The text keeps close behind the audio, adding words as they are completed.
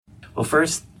Well,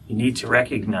 first, you need to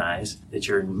recognize that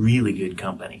you're in really good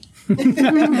company.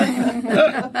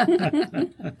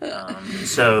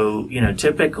 So,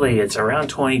 typically it's around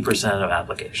 20% of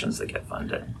applications that get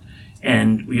funded.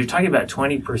 And you're talking about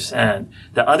 20%.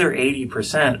 The other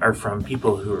 80% are from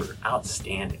people who are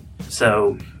outstanding.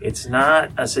 So it's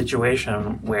not a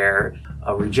situation where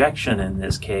a rejection in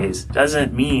this case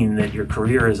doesn't mean that your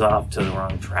career is off to the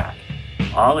wrong track.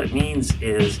 All it means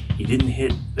is you didn't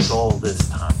hit the goal this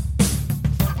time.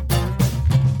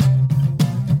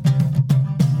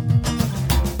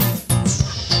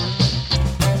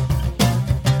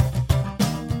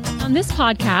 On this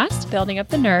podcast, Building Up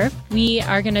the Nerve, we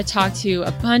are going to talk to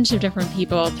a bunch of different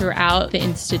people throughout the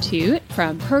Institute,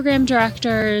 from program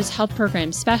directors, health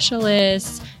program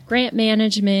specialists, grant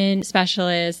management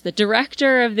specialists, the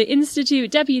director of the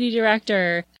Institute, deputy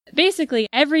director, basically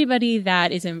everybody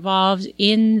that is involved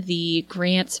in the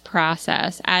grants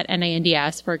process at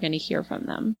NINDS. We're going to hear from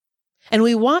them. And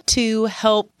we want to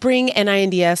help bring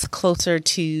NINDS closer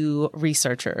to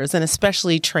researchers and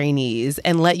especially trainees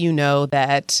and let you know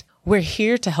that we're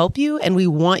here to help you and we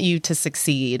want you to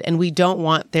succeed. And we don't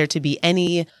want there to be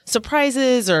any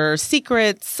surprises or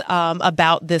secrets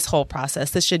about this whole process.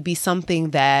 This should be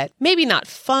something that maybe not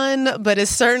fun, but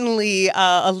is certainly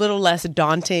a little less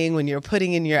daunting when you're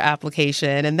putting in your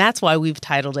application. And that's why we've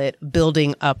titled it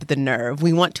Building Up the Nerve.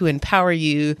 We want to empower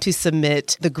you to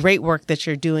submit the great work that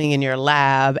you're doing in your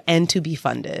lab and to be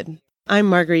funded. I'm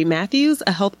Marguerite Matthews,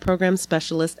 a health program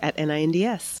specialist at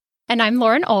NINDS. And I'm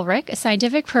Lauren Ulrich, a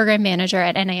scientific program manager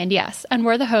at NINDS, and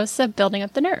we're the hosts of Building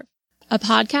Up the Nerve, a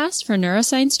podcast for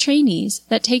neuroscience trainees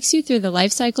that takes you through the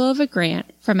life cycle of a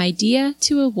grant from idea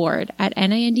to award at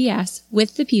NINDS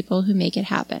with the people who make it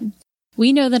happen.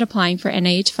 We know that applying for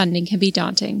NIH funding can be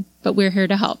daunting, but we're here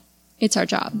to help. It's our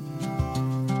job.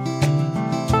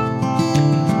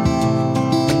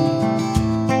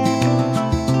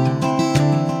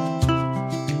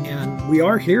 We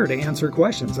are here to answer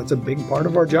questions. That's a big part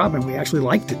of our job, and we actually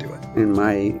like to do it. In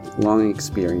my long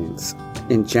experience,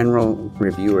 in general,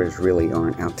 reviewers really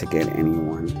aren't out to get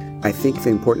anyone. I think the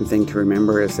important thing to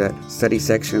remember is that study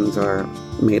sections are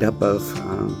made up of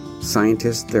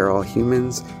scientists. They're all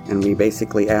humans, and we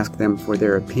basically ask them for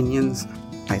their opinions.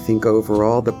 I think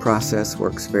overall the process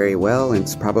works very well, and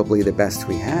it's probably the best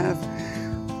we have,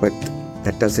 but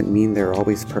that doesn't mean they're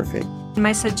always perfect.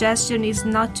 My suggestion is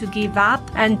not to give up,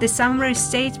 and the summary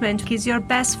statement is your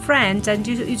best friend, and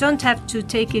you don't have to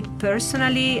take it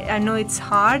personally. I know it's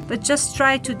hard, but just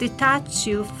try to detach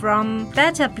you from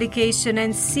that application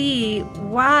and see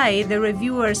why the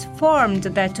reviewers formed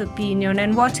that opinion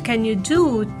and what can you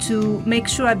do to make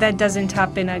sure that doesn't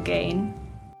happen again.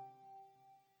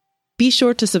 Be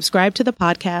sure to subscribe to the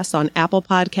podcast on Apple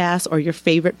Podcasts or your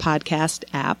favorite podcast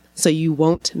app so you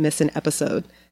won't miss an episode.